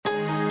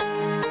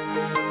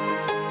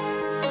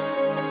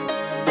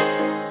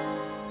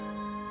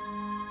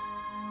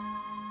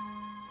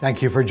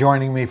Thank you for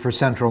joining me for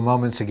Central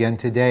Moments again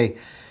today.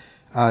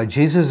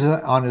 Jesus is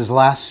on his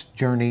last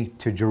journey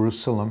to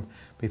Jerusalem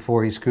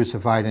before he's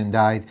crucified and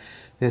died.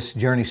 This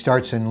journey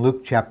starts in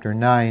Luke chapter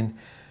 9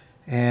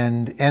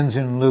 and ends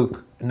in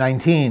Luke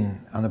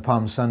 19 on the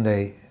Palm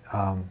Sunday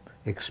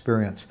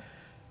experience.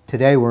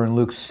 Today we're in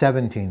Luke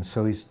 17,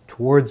 so he's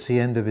towards the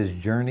end of his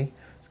journey.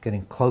 He's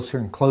getting closer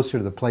and closer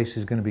to the place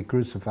he's going to be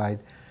crucified.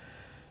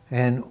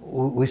 And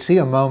we see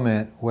a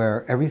moment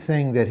where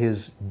everything that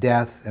his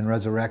death and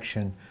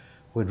resurrection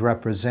would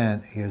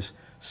represent is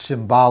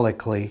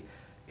symbolically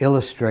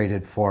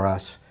illustrated for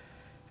us.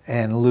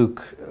 And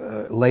Luke,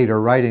 later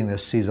writing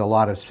this, sees a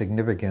lot of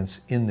significance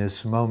in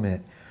this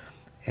moment.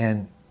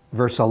 And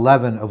verse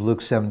 11 of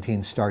Luke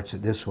 17 starts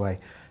it this way.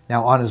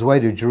 Now, on his way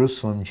to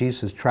Jerusalem,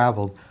 Jesus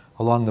traveled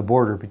along the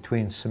border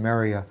between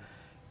Samaria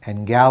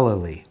and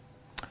Galilee.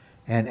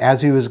 And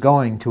as he was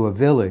going to a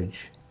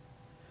village,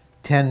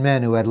 10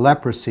 men who had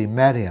leprosy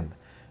met him,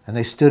 and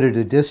they stood at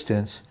a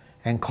distance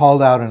and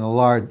called out in a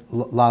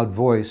loud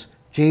voice,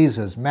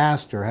 "Jesus,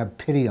 Master, have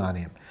pity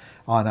on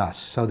us."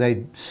 So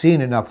they'd seen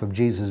enough of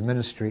Jesus'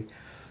 ministry.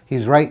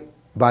 He's right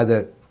by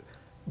the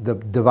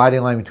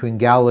dividing line between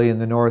Galilee in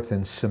the north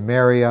and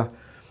Samaria,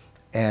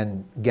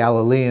 and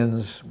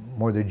Galileans,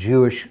 more the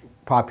Jewish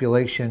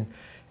population,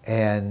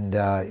 and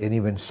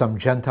even some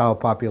Gentile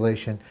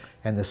population,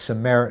 and the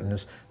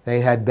Samaritans,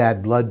 they had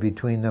bad blood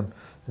between them.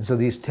 And so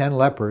these 10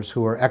 lepers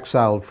who were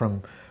exiled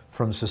from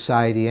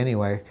society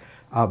anyway,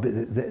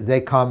 they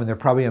come, and they're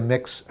probably a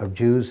mix of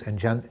Jews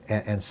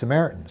and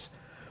Samaritans.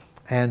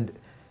 And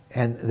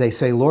they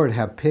say, "Lord,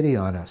 have pity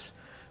on us."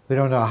 We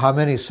don't know how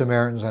many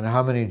Samaritans and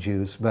how many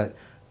Jews, but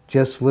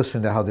just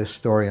listen to how this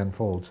story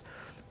unfolds.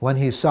 When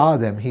he saw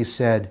them, he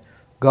said,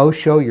 "Go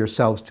show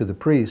yourselves to the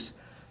priests."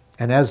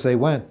 And as they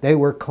went, they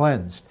were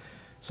cleansed.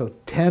 So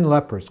 10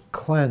 lepers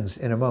cleansed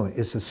in a moment.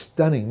 It's a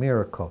stunning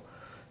miracle.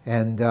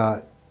 And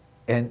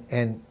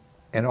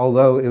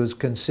although it was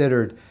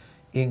considered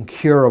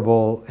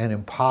incurable and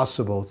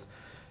impossible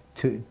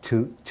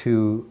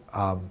to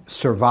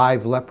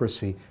survive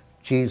leprosy,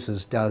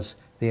 Jesus does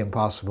the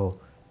impossible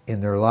in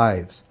their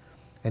lives.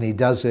 And he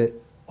does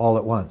it all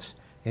at once.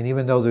 And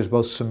even though there's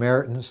both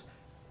Samaritans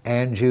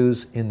and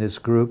Jews in this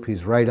group,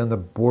 he's right on the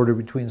border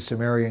between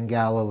Samaria and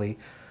Galilee,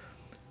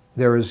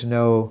 there is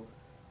no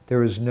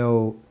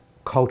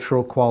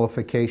cultural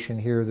qualification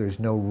here. There's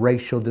no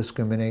racial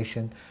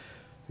discrimination.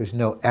 There's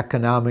no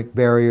economic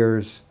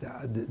barriers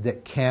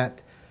that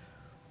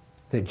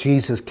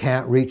Jesus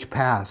can't reach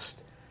past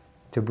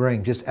to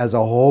bring. Just as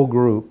a whole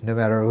group, no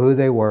matter who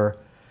they were,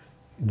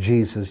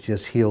 Jesus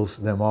just heals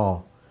them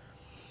all.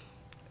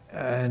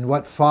 And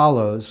what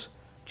follows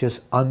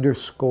just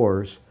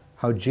underscores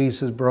how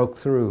Jesus broke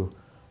through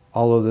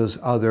all of those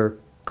other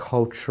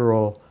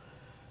cultural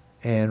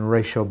and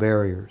racial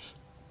barriers.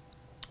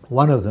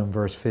 One of them,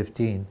 verse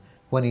 15,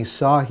 when he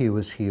saw he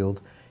was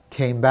healed,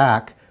 came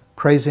back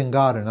praising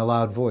God in a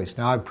loud voice.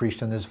 Now, I've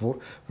preached on this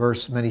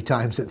verse many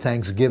times at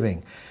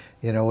Thanksgiving.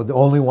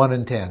 Only 1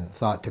 in 10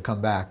 thought to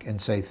come back and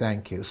say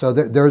thank you. So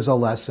there's a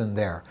lesson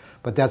there.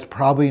 But that's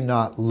probably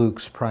not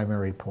Luke's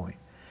primary point.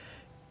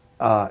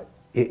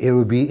 It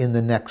would be in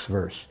the next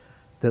verse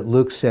that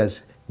Luke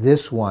says,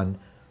 this one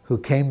who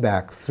came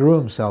back threw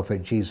himself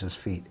at Jesus'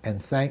 feet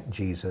and thanked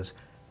Jesus,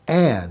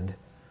 and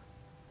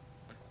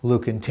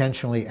Luke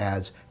intentionally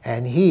adds,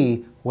 and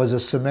he was a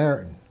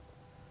Samaritan.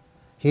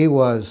 He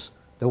was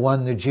the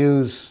one the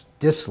Jews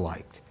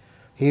disliked.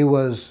 He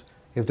was,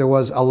 if there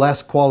was a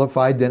less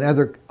qualified than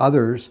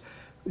others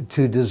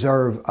to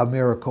deserve a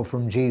miracle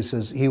from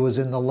Jesus, he was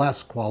in the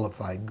less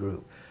qualified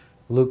group.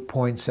 Luke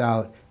points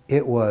out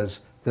it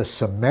was the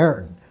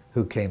Samaritan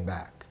who came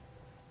back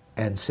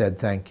and said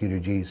thank you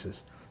to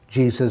Jesus.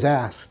 Jesus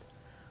asked,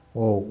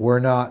 well, were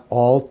not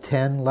all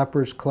 10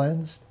 lepers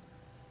cleansed?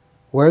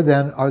 Where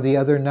then are the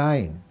other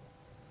 9?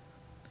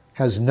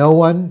 Has no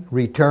one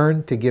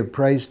returned to give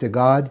praise to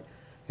God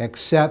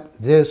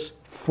except this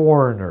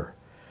foreigner?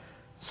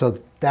 So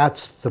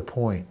that's the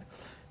point.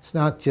 It's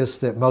not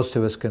just that most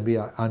of us can be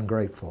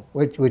ungrateful,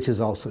 which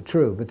is also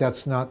true, but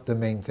that's not the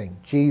main thing.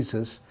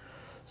 Jesus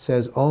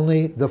says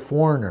only the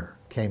foreigner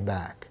came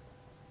back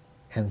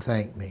and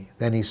thanked me.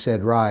 Then he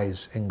said,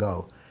 rise and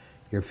go.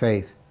 Your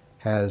faith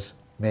has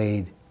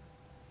made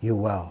you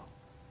well.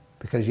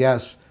 Because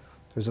yes,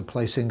 there's a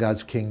place in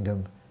God's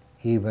kingdom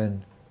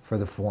even for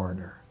the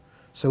foreigner.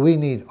 So we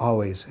need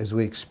always, as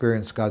we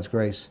experience God's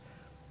grace,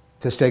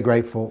 to stay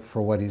grateful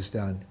for what he's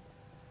done.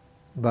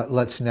 But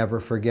let's never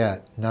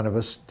forget, none of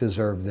us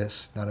deserve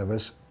this. None of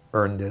us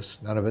earn this.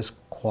 None of us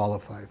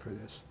qualify for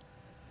this.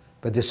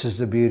 But this is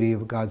the beauty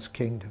of God's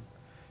kingdom.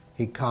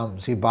 He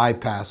comes, he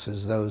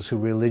bypasses those who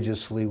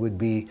religiously would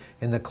be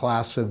in the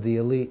class of the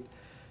elite.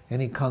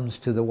 And he comes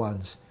to the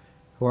ones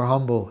who are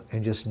humble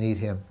and just need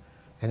him.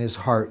 And his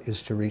heart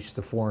is to reach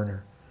the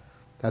foreigner.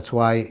 That's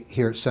why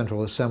here at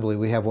Central Assembly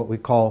we have what we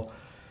call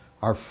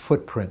our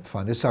footprint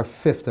fund. It's our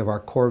 5th of our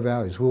core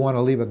values. We want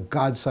to leave a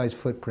God-sized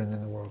footprint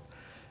in the world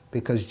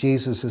because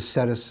Jesus has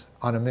set us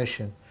on a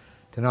mission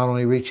to not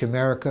only reach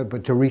America,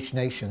 but to reach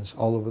nations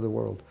all over the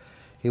world.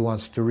 He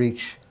wants to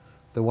reach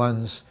the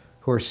ones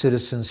who are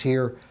citizens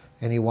here,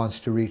 and he wants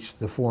to reach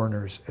the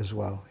foreigners as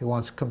well. He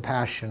wants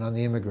compassion on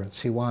the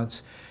immigrants. He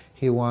wants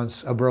a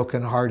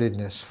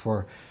brokenheartedness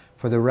for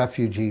the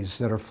refugees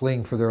that are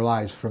fleeing for their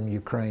lives from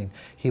Ukraine.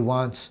 He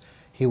wants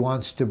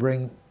to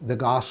bring the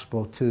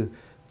gospel to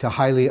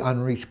highly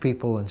unreached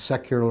people in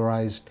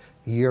secularized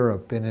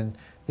Europe and in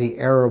the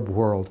Arab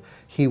world.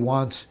 He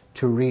wants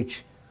to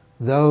reach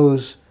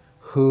those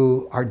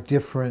who are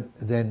different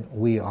than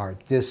we are.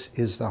 This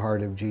is the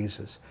heart of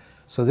Jesus.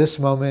 So this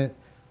moment,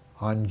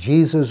 on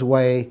Jesus'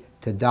 way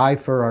to die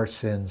for our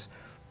sins,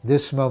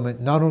 this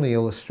moment not only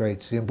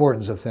illustrates the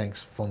importance of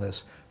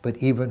thankfulness, but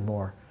even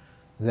more,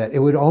 that it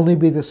would only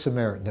be the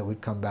Samaritan that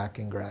would come back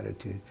in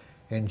gratitude.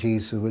 And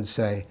Jesus would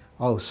say,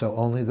 oh, so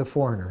only the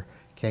foreigner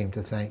came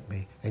to thank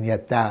me. And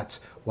yet that's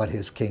what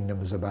his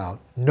kingdom is about.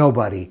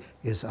 Nobody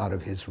is out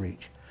of his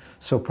reach.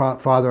 So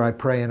Father, I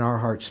pray in our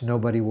hearts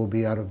nobody will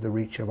be out of the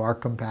reach of our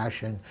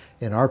compassion,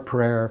 in our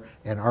prayer,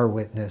 and our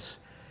witness,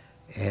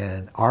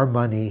 and our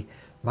money.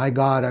 My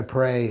God, I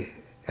pray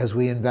as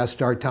we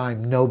invest our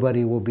time,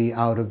 nobody will be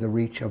out of the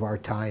reach of our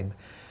time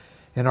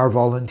and our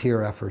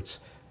volunteer efforts.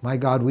 My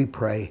God, we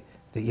pray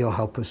that you'll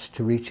help us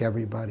to reach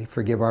everybody.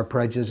 Forgive our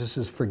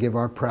prejudices, forgive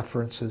our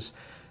preferences.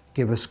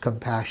 Give us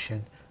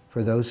compassion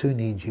for those who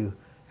need you.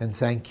 And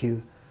thank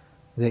you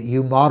that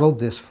you modeled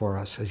this for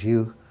us as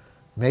you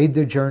made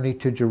the journey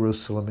to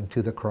Jerusalem and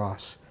to the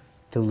cross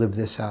to live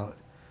this out,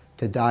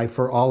 to die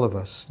for all of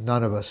us.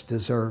 None of us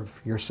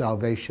deserve your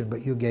salvation,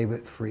 but you gave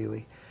it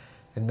freely.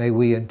 And may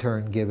we in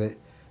turn give it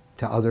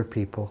to other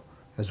people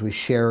as we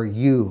share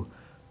you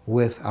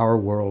with our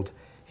world.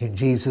 In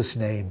Jesus'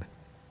 name,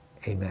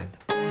 amen.